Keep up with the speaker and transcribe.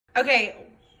Okay,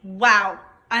 wow.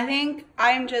 I think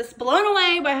I'm just blown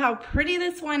away by how pretty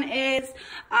this one is.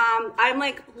 I'm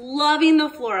like loving the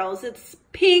florals. It's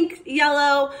pink,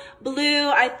 yellow, blue.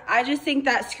 I just think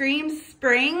that screams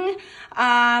spring.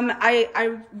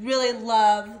 I really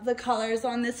love the colors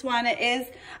on this one. It is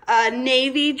a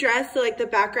navy dress, so like the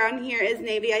background here is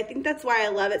navy. I think that's why I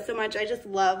love it so much. I just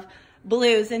love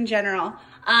blues in general.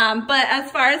 But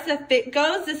as far as the fit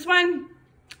goes, this one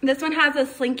has a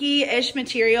slinky-ish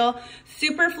material,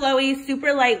 super flowy,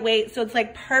 super lightweight, so it's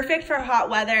like perfect for hot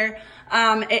weather.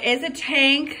 It is a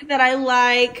tank that I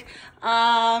like,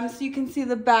 so you can see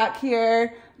the back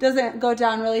here doesn't go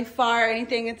down really far or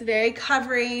anything. It's very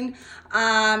covering.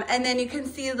 And then you can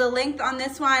see the length on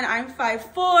this one. I'm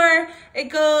 5'4". It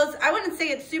goes, I wouldn't say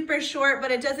it's super short, but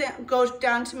it doesn't go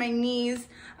down to my knees.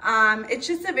 It's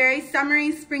just a very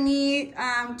summery, springy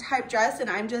type dress, and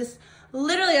I'm just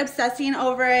literally obsessing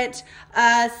over it.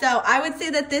 So I would say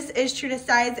that this is true to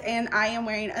size, and I am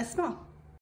wearing a small.